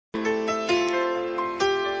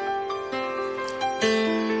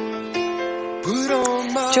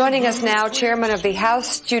Joining us now, Chairman of the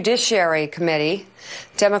House Judiciary Committee,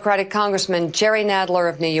 Democratic Congressman Jerry Nadler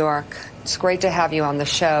of New York. It's great to have you on the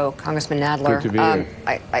show, Congressman Nadler. Good to be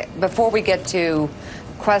here. Before we get to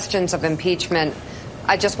questions of impeachment,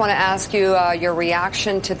 I just want to ask you your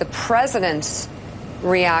reaction to the president's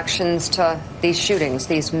reactions to these shootings,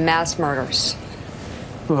 these mass murders.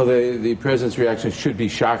 Well, the president's reaction should be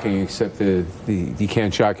shocking, except he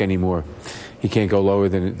can't shock anymore. He can't go lower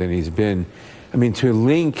than he's been. I mean, to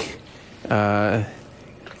link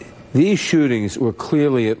these shootings were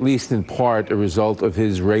clearly, at least in part, a result of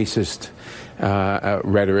his racist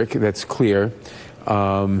rhetoric. That's clear.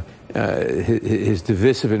 His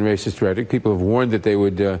divisive and racist rhetoric. People have warned that they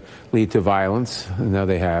would lead to violence, and now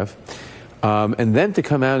they have. And then to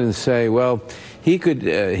come out and say, well, he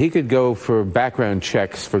could go for background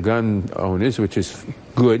checks for gun owners, which is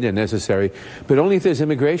good and necessary, but only if there's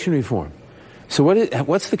immigration reform. So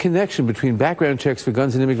what's the connection between background checks for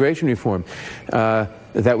guns and immigration reform?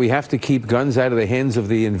 That we have to keep guns out of the hands of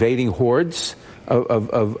the invading hordes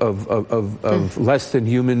of less than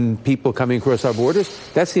human people coming across our borders?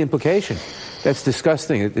 That's the implication. That's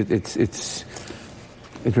disgusting. It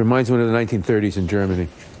reminds me of the 1930s in Germany.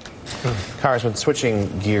 Congressman, switching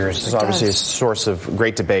gears, this is obviously a source of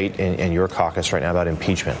great debate in your caucus right now about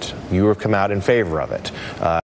impeachment. You have come out in favor of it.